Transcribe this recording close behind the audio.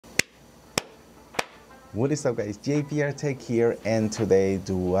What is up, guys? JPR Tech here, and today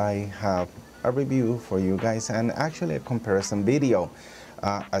do I have a review for you guys and actually a comparison video.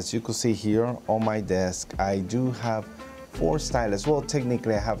 As you can see here on my desk, I do have 4 stylus. Well,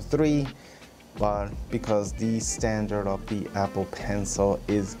 technically I have 3, but because the standard of the Apple Pencil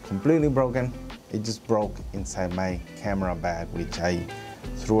is completely broken, it just broke inside my camera bag, which I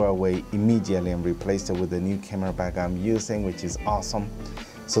threw away immediately and replaced it with the new camera bag I'm using, which is awesome.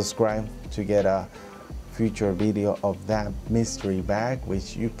 Subscribe to get a future video of that mystery bag,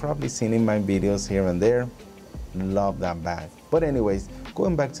 which you've probably seen in my videos here and there. Love that bag. But anyways,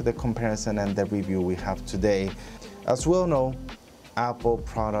 going back to the comparison and the review we have today. As we all know, Apple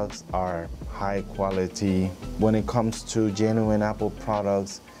products are high quality. When it comes to genuine Apple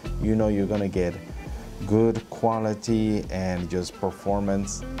products, you know you're gonna get good quality and just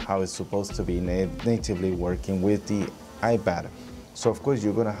performance, how it's supposed to be natively working with the iPad. So of course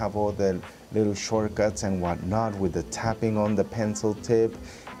you're gonna have all the little shortcuts and whatnot with the tapping on the pencil tip,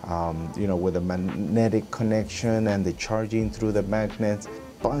 you know, with the magnetic connection and the charging through the magnets,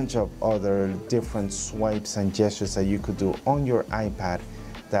 bunch of other different swipes and gestures that you could do on your iPad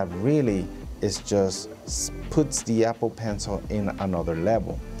that really is just puts the Apple Pencil in another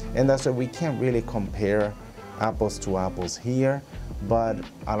level. And that's why we can't really compare apples to apples here, but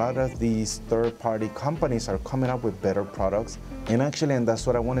a lot of these third-party companies are coming up with better products. And that's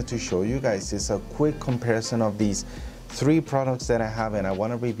what I wanted to show you guys, is a quick comparison of these 3 products that I have, and I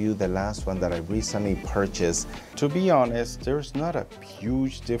want to review the last one that I recently purchased. To be honest, there's not a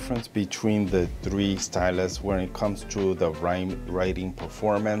huge difference between the 3 stylus when it comes to the writing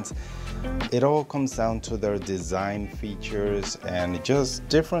performance. It all comes down to their design features and just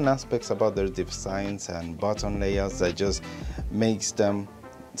different aspects about their designs and button layouts that just makes them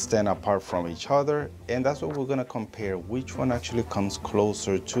stand apart from each other. And that's what we're going to compare, which one actually comes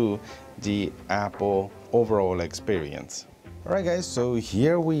closer to the Apple overall experience. All right, guys, so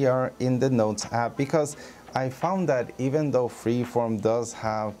here we are in the Notes app, because I found that even though Freeform does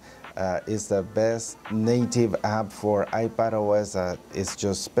have is the best native app for iPadOS that is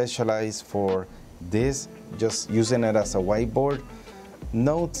just specialized for this, just using it as a whiteboard,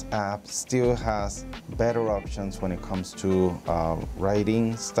 Notes app still has better options when it comes to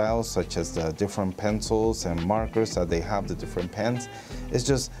writing styles, such as the different pencils and markers that they have, the different pens. It's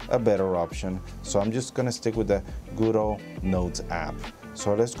just a better option. So I'm just gonna stick with the good old Notes app.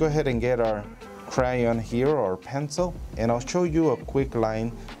 So let's go ahead and get our crayon here, or pencil, and I'll show you a quick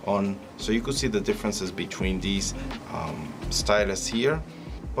line on, so you could see the differences between these stylus here.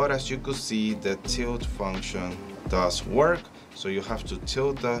 But as you could see, the tilt function does work. So you have to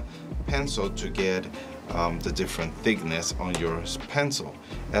tilt the pencil to get the different thickness on your pencil.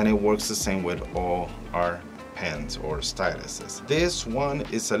 And it works the same with all our pens or styluses. This one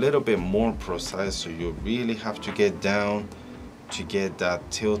is a little bit more precise, so you really have to get down to get that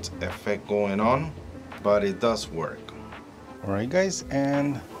tilt effect going on, but it does work. All right, guys,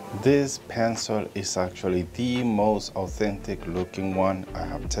 and this pencil is actually the most authentic looking one I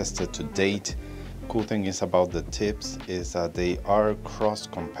have tested to date. Cool thing is about the tips is that they are cross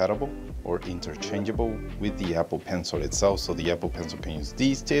compatible or interchangeable with the Apple Pencil itself. So the Apple Pencil can use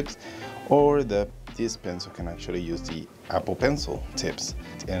these tips, or this pencil can actually use the Apple Pencil tips.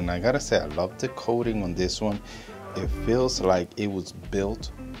 And I gotta say, I love the coating on this one. It feels like it was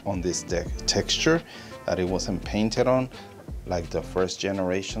built on this texture, that it wasn't painted on like the first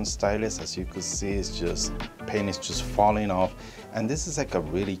generation stylus. As you could see, it's just paint is just falling off, and this is like a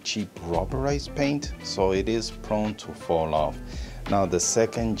really cheap rubberized paint, so it is prone to fall off. Now the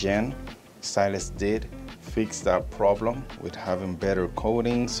second gen stylus did fix that problem with having better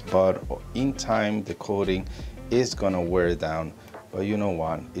coatings, but in time the coating is gonna wear down. But you know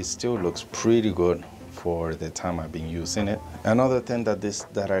what, it still looks pretty good for the time I've been using it. Another thing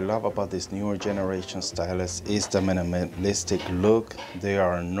that I love about this newer generation stylus is the minimalistic look. There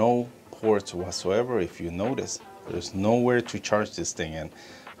are no ports whatsoever. If you notice, there's nowhere to charge this thing. And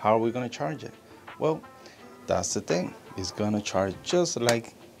how are we going to charge it? Well, that's the thing. It's going to charge just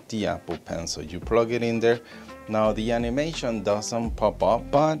like the Apple Pencil. You plug it in there. Now the animation doesn't pop up,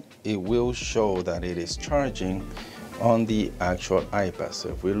 but it will show that it is charging on the actual iPad. So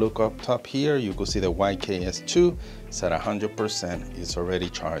if we look up top here, you can see the YKS2 is at 100%, it's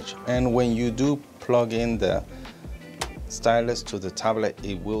already charged. And when you do plug in the stylus to the tablet,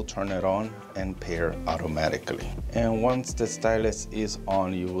 it will turn it on and pair automatically. And once the stylus is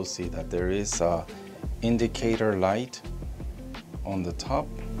on, you will see that there is a indicator light on the top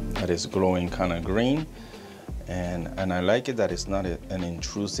that is glowing kind of green. And I like it that it's not an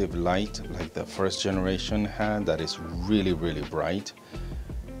intrusive light like the first generation had, that is really, really bright.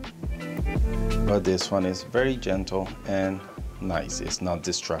 but this one is very gentle and nice. It's not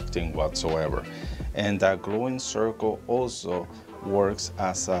distracting whatsoever. And that glowing circle also works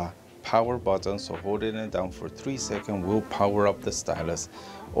as a power button, so holding it down for 3 seconds will power up the stylus,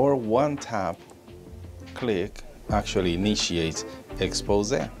 or one tap click actually initiates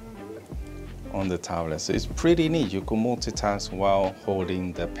expose on the tablet. So it's pretty neat. You can multitask while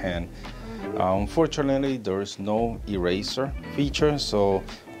holding the pen. Unfortunately, there's no eraser feature, so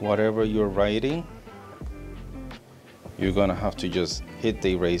whatever you're writing, you're gonna have to just hit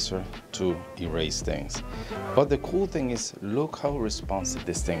the eraser to erase things. But the cool thing is, look how responsive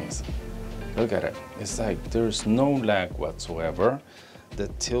this thing is. Look at it. It's like there's no lag whatsoever. The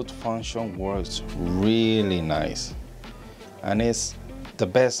tilt function works really nice, and it's the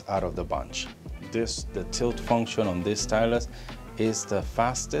best out of the bunch. The tilt function on this stylus is the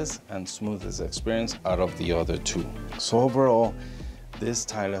fastest and smoothest experience out of the other two. So overall, this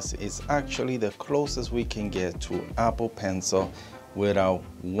stylus is actually the closest we can get to Apple Pencil without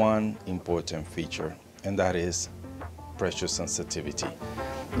one important feature, and that is pressure sensitivity.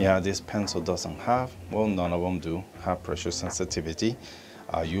 Yeah, this pencil doesn't have, well, none of them do have pressure sensitivity.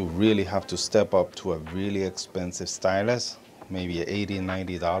 You really have to step up to a really expensive stylus, maybe $80,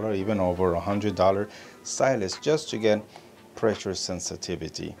 $90, even over $100 stylus just to get pressure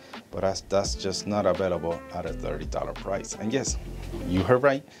sensitivity. But that's just not available at a $30 price. And yes, you heard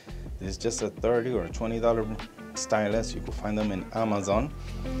right, this is just a $30 or $20 stylus. You can find them in Amazon.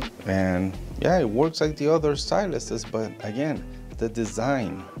 And yeah, it works like the other styluses, but again, the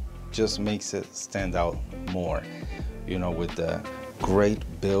design just makes it stand out more. You know, with the great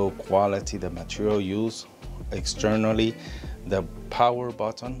build quality, the material used externally, the power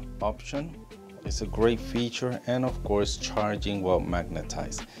button option is a great feature, and of course charging while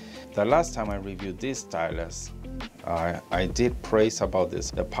magnetized. The last time I reviewed this stylus, I did praise about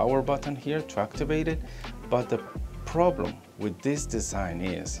the power button here to activate it, but the problem with this design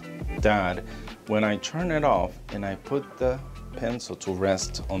is that when I turn it off and I put the pencil to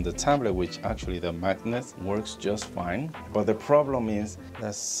rest on the tablet, which actually the magnet works just fine, but the problem is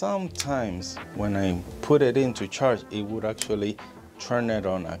that sometimes when I put it in to charge, it would actually turn it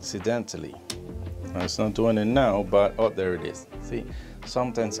on accidentally. Now, it's not doing it now, but oh, there it is. See,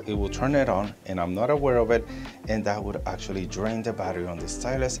 sometimes it will turn it on and I'm not aware of it, and that would actually drain the battery on the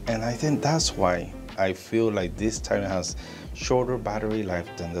stylus. And I think that's why I feel like this stylus has shorter battery life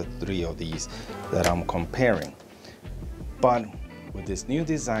than the three of these that I'm comparing. But with this new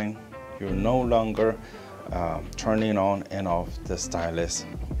design, you're no longer turning on and off the stylus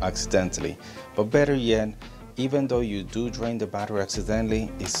accidentally. But better yet, even though you do drain the battery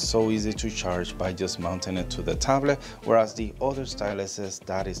accidentally, it's so easy to charge by just mounting it to the tablet, whereas the other styluses,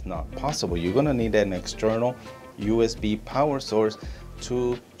 that is not possible. You're gonna need an external USB power source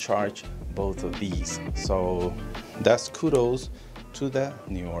to charge both of these. So that's kudos to the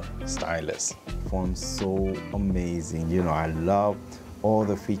newer stylus. Forms so amazing. You know, I love all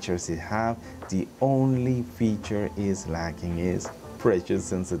the features it have. The only feature is lacking is pressure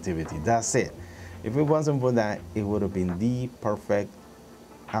sensitivity. That's it. If it wasn't for that, it would have been the perfect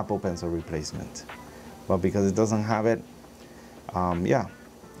Apple Pencil replacement. But because it doesn't have it, yeah,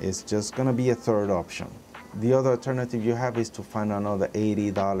 it's just gonna be a third option. The other alternative you have is to find another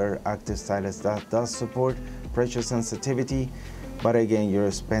 $80 active stylus that does support pressure sensitivity. But again,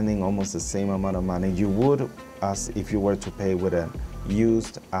 you're spending almost the same amount of money you would as if you were to pay with a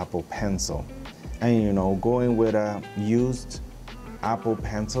used Apple Pencil. And you know, going with a used Apple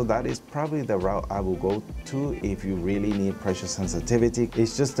Pencil, that is probably the route I will go to if you really need pressure sensitivity.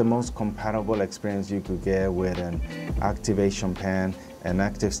 It's just the most compatible experience you could get with an activation pen, an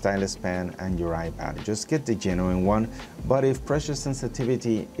active stylus pen, and your iPad. Just get the genuine one. But if pressure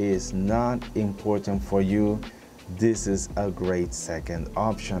sensitivity is not important for you, this is a great second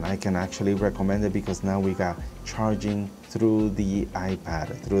option. I can actually recommend it because now we got charging through the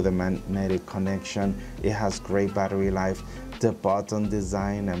iPad, through the magnetic connection. It has great battery life. The button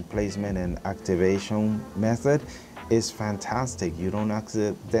design and placement and activation method is fantastic. You don't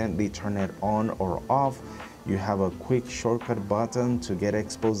accidentally turn it on or off. You have a quick shortcut button to get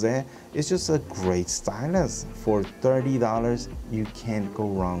expose. It's just a great stylus. For $30, you can't go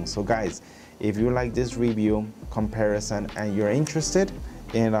wrong. So guys, if you like this review comparison and you're interested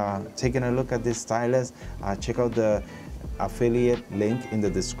in taking a look at this stylus, check out the affiliate link in the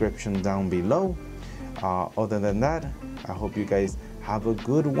description down below. Other than that, I hope you guys have a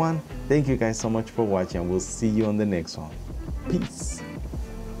good one. Thank you guys so much for watching. We'll see you on the next one. Peace.